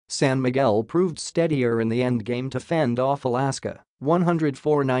San Miguel proved steadier in the endgame to fend off Alaska,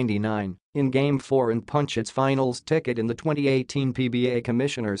 104-99, in Game 4 and punch its finals ticket in the 2018 PBA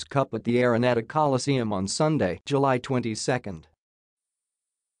Commissioner's Cup at the Araneta Coliseum on Sunday, July 22.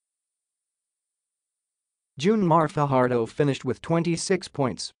 June Mar Fajardo finished with 26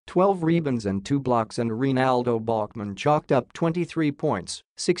 points, 12 rebounds and 2 blocks, and Renaldo Balkman chalked up 23 points,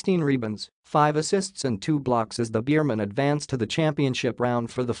 16 rebounds, 5 assists and 2 blocks as the Beermen advanced to the championship round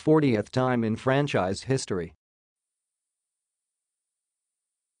for the 40th time in franchise history.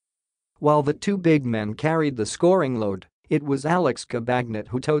 While the two big men carried the scoring load, it was Alex Cabagnot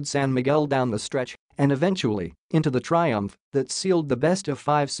who towed San Miguel down the stretch and eventually into the triumph that sealed the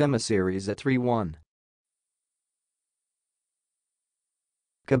best-of-5 semi-series at 3-1.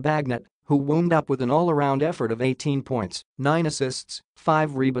 Cabagnot, who wound up with an all-around effort of 18 points, 9 assists,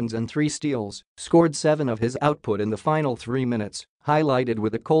 5 rebounds and 3 steals, scored 7 of his output in the final 3 minutes, highlighted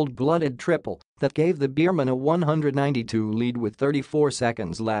with a cold-blooded triple that gave the Beermen a 192 lead with 34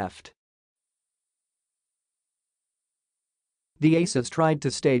 seconds left. The Aces tried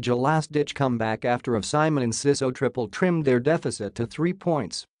to stage a last-ditch comeback after a Simon and Ciso triple trimmed their deficit to 3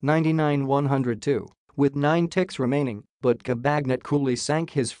 points, 99-102. With 9 ticks remaining, but Cabagnot coolly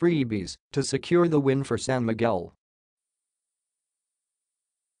sank his freebies to secure the win for San Miguel.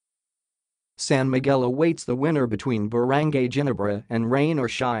 San Miguel awaits the winner between Barangay Ginebra and Rain or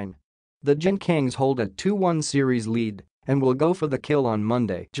Shine. The Gin Kings hold a 2-1 series lead and will go for the kill on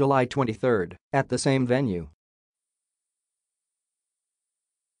Monday, July 23, at the same venue.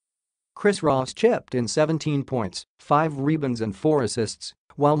 Chris Ross chipped in 17 points, 5 rebounds and 4 assists,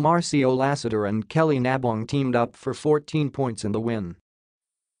 while Marcio Lassiter and Kelly Nabong teamed up for 14 points in the win.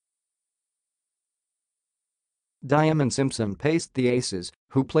 Diamond Simpson paced the Aces,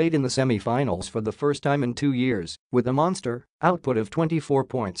 who played in the semi-finals for the first time in 2 years, with a monster output of 24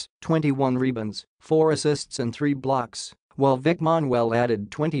 points, 21 rebounds, 4 assists and 3 blocks, while Vic Manuel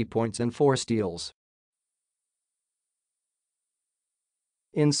added 20 points and 4 steals.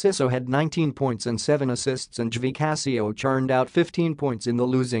 Ciso had 19 points and 7 assists, and Javi Casio churned out 15 points in the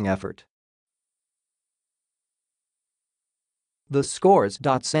losing effort. The scores: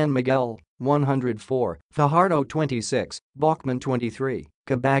 San Miguel, 104, Fajardo 26, Balkman 23,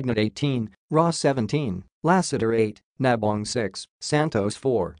 Cabagnot 18, Ross 17, Lassiter 8, Nabong 6, Santos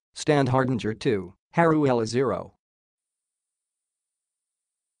 4, Standhardinger 2, Haruela 0.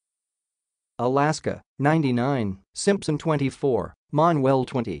 Alaska, 99, Simpson 24, Manuel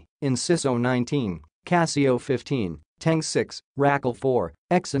 20, Ciso 19, Casio 15, Teng 6, Rackle 4,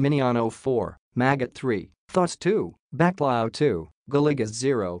 Eximiniano 4, Magat 3, Thus 2, Baclao 2, Galigas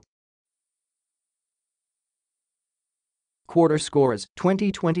 0. Quarter scores: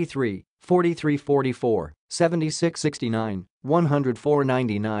 2023, 43-44, 76-69,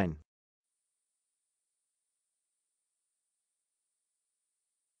 104-99.